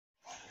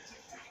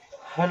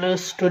Hello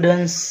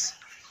students,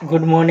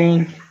 good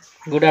morning,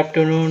 good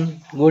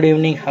afternoon, good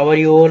evening, how are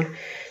you all?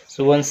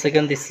 So once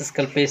again this is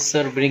Kalpesh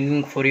sir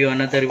bringing for you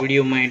another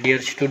video my dear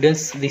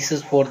students. This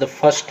is for the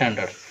first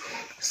standard.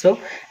 So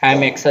I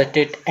am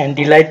excited and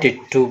delighted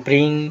to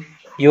bring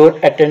your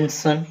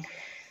attention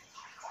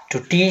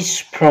to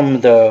teach from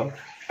the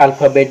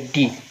alphabet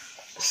D.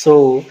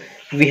 So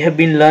we have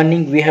been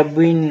learning, we have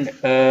been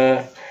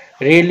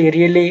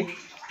really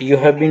you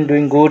have been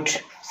doing good.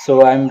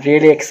 So I'm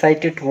really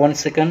excited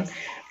once again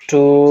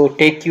to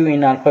take you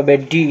in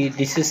alphabet D.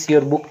 This is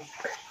your book.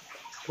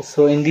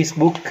 So in this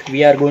book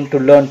we are going to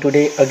learn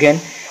today again.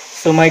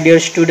 So my dear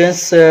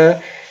students,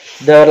 the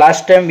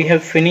last time we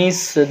have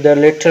finished the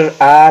letter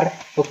R,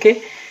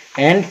 okay,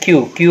 and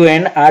Q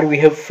and R we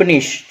have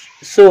finished.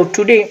 So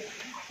today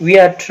we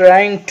are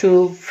trying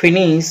to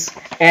finish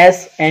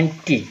S and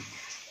T.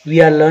 We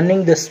are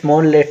learning the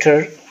small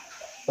letter,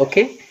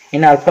 okay.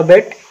 In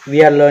alphabet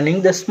we are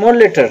learning the small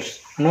letters,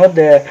 not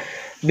the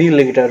big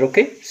letter,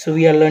 okay. So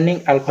we are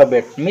learning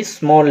alphabet means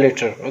small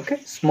letter, okay,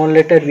 small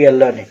letter we are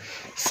learning.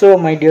 So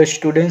my dear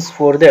students,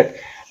 for that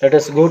let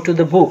us go to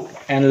the book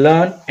and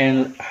learn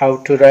and how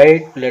to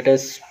write. Let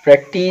us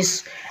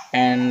practice,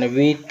 and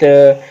with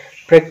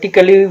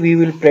practically we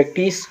will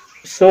practice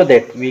so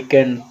that we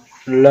can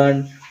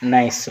learn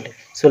nicely.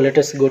 So let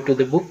us go to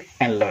the book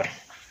and learn.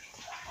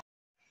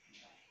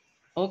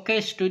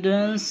 Okay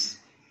students,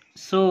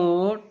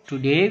 so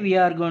today we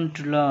are going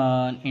to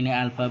learn in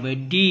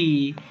alphabet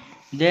D.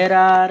 There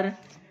are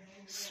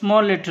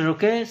small letter,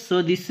 okay.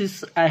 So this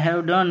is I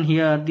have done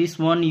here. This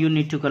one you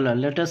need to color.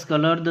 Let us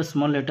color the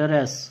small letter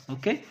S,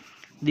 okay.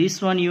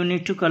 This one you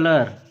need to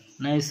color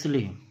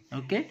nicely,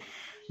 okay.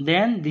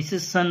 Then this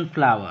is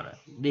sunflower.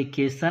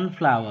 देखिए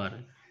sunflower,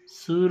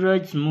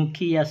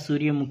 सूरजमुखी या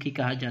सूर्यमुखी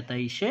कहा जाता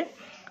है इसे.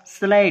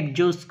 Slide,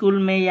 जो school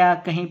में या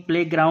कहीं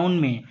प्लेग्राउंड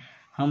में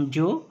हम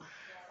जो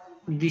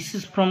this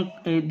is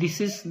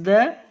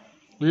the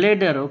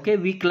ladder, okay.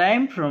 We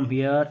climb from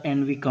here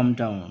and we come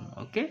down,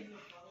 okay.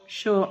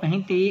 So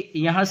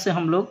यहाँ से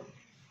हम लोग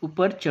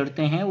ऊपर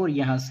चढ़ते हैं और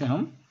यहाँ से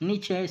हम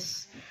नीचे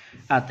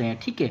आते हैं,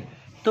 ठीक है.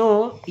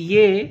 तो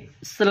ये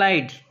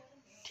स्लाइड,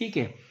 ठीक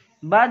है.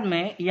 बाद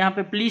में यहाँ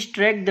पे please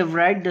track the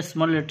right the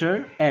small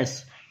letter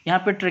S. यहाँ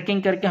पे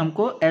ट्रैकिंग करके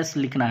हमको एस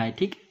लिखना है,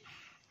 ठीक है.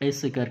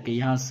 ऐसे करके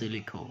यहाँ से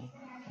लिखो.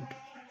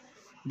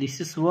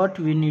 This is what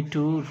we need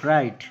to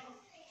right.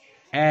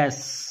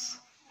 S,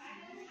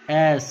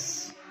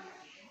 S,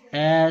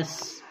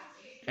 S,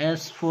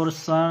 S for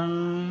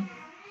sun,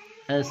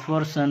 S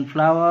for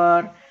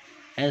sunflower,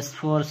 S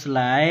for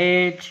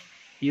slide.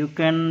 You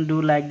can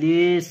do like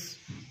this,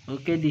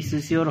 okay. This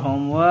is your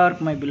homework,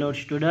 my beloved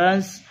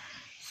students.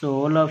 So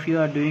all of you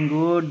are doing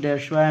good.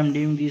 That's why I'm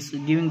doing this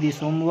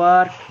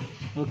homework,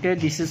 okay.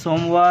 This is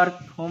homework.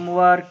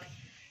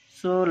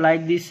 So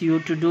like this you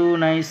to do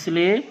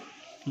nicely,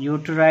 you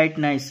to write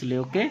nicely,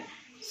 okay.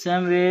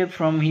 Same way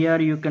from here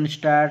you can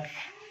start.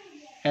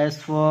 S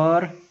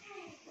for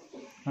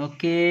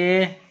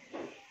okay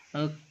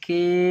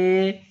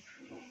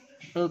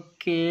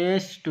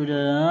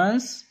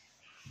students.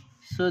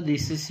 So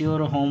this is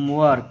your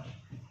homework,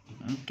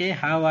 okay.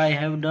 How I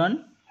have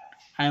done,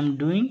 I am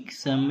doing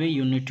same way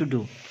you need to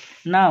do.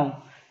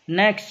 Now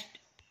next,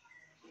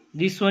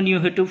 this one you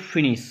have to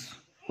finish,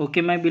 okay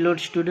my beloved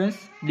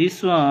students.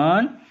 This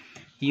one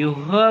you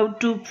have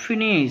to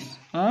finish,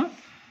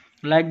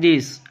 like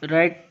this.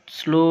 Write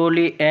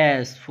slowly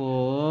S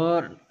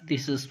for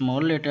this is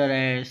small letter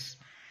S.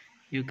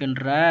 You can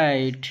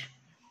write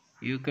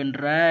like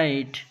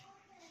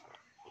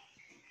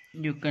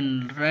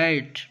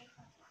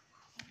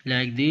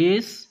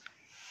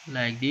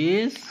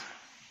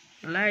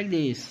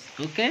this,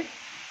 okay.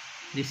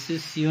 This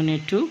is you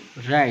need to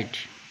write,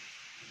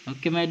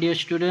 okay my dear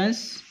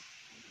students.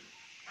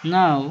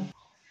 Now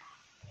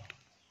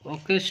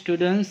okay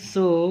students,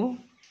 so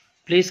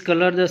please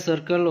color the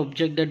circle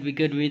object that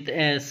begin with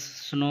S,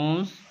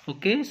 snows,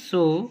 okay.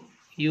 So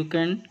you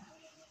can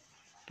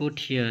put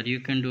here,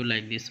 you can do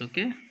like this,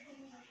 okay.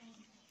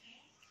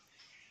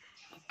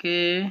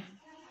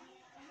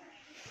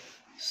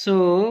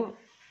 So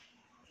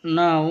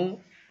now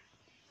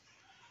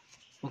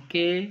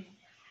okay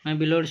my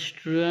beloved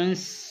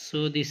students,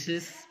 so this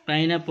is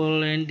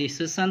pineapple and this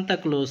is Santa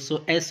Claus.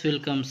 So S will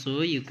come,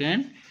 so you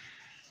can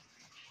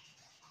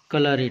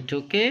color it,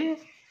 okay.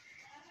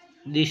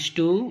 These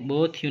two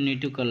both you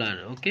need to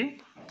color, okay,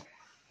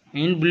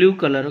 in blue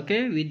color,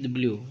 okay, with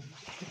blue,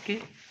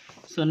 okay.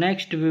 So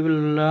next we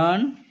will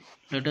learn,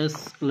 let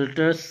us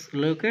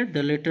look at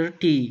the letter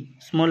T,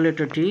 small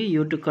letter T.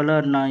 You to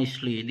color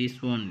nicely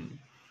this one,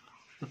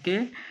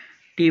 okay.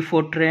 T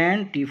for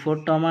train, T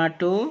for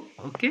tomato,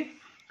 okay.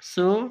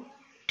 So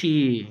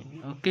T,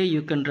 okay,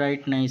 you can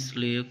write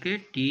nicely,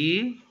 okay.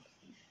 T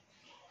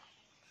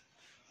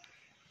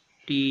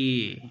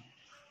T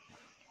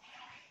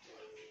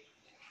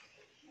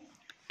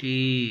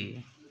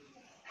T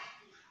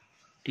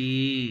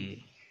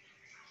T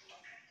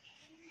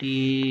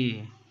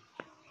T,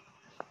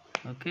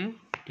 okay.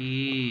 T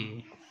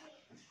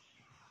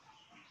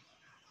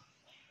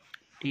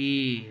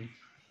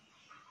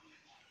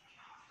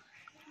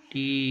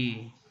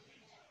T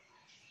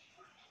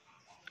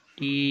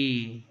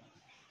T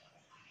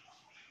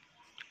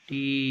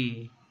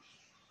T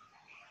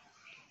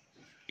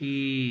T T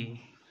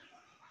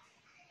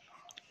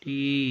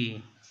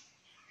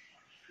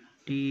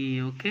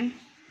T. Okay,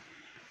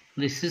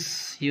 this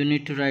is, you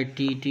need to write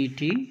T T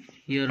T.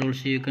 Here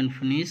also you can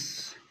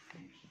finish,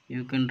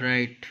 you can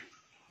write.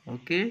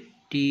 Okay,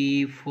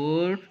 T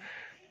for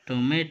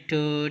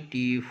tomato,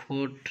 T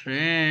for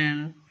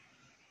train,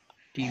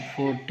 T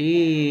for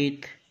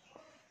teeth,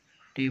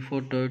 T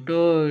for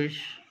tortoise.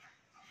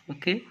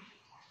 Okay,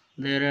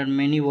 there are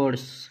many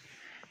words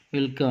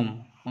will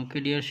come. Okay,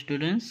 dear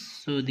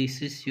students, so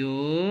this is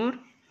your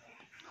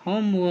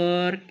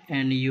homework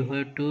and you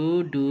have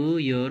to do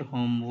your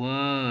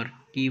homework.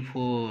 T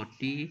for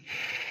teeth.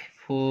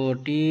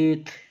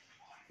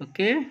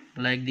 Okay,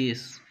 like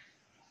this,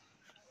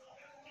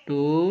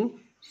 do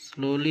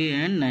slowly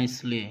and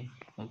nicely.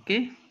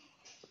 Okay,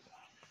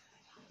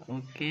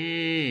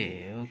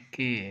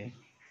 okay.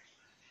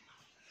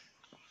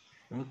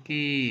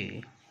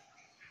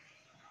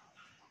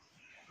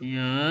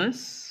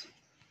 Yes.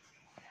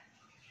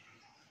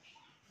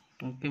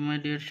 Okay, my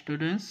dear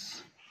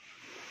students,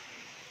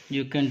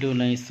 you can do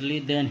nicely.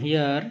 Then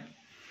here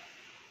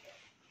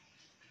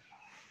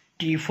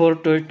T for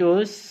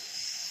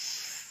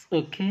tortoise.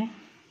 Okay,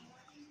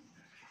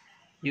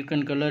 you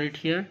can color it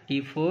here.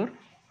 T for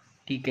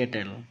tea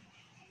kettle.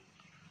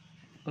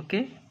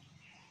 Okay,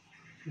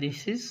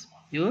 this is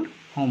your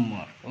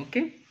homework.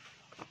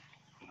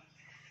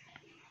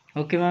 Okay,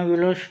 my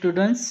beloved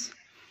students,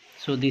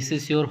 so this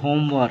is your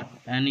homework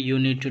and you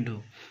need to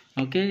do.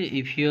 Okay,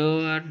 if you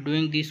are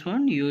doing this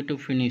one, you have to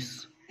finish.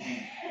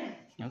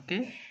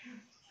 Okay,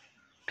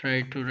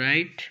 try to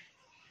write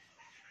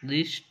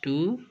these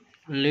two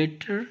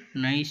letter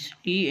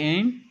nicely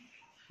and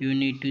you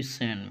need to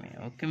send me.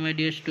 Okay, my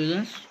dear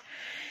students,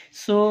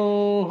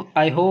 so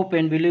I hope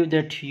and believe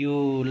that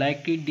you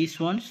liked it, this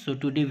one. So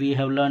today we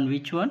have learned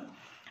which one.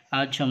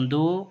 आज हम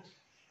दो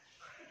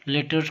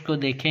letters को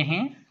देखे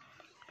हैं.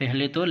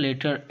 पहले तो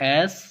letter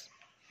S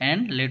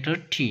and later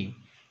T.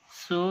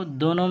 सो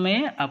दोनों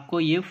में आपको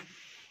ये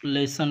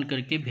लेसन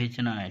करके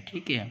भेजना है.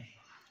 ठीक है,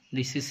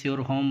 this is your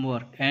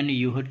homework and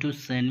you have to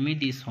send me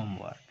this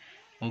homework.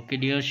 Okay,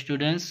 dear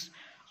students,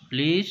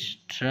 please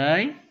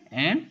try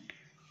and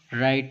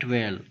write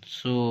well.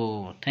 So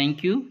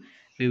thank you,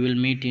 we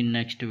will meet in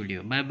next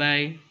video. Bye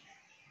bye.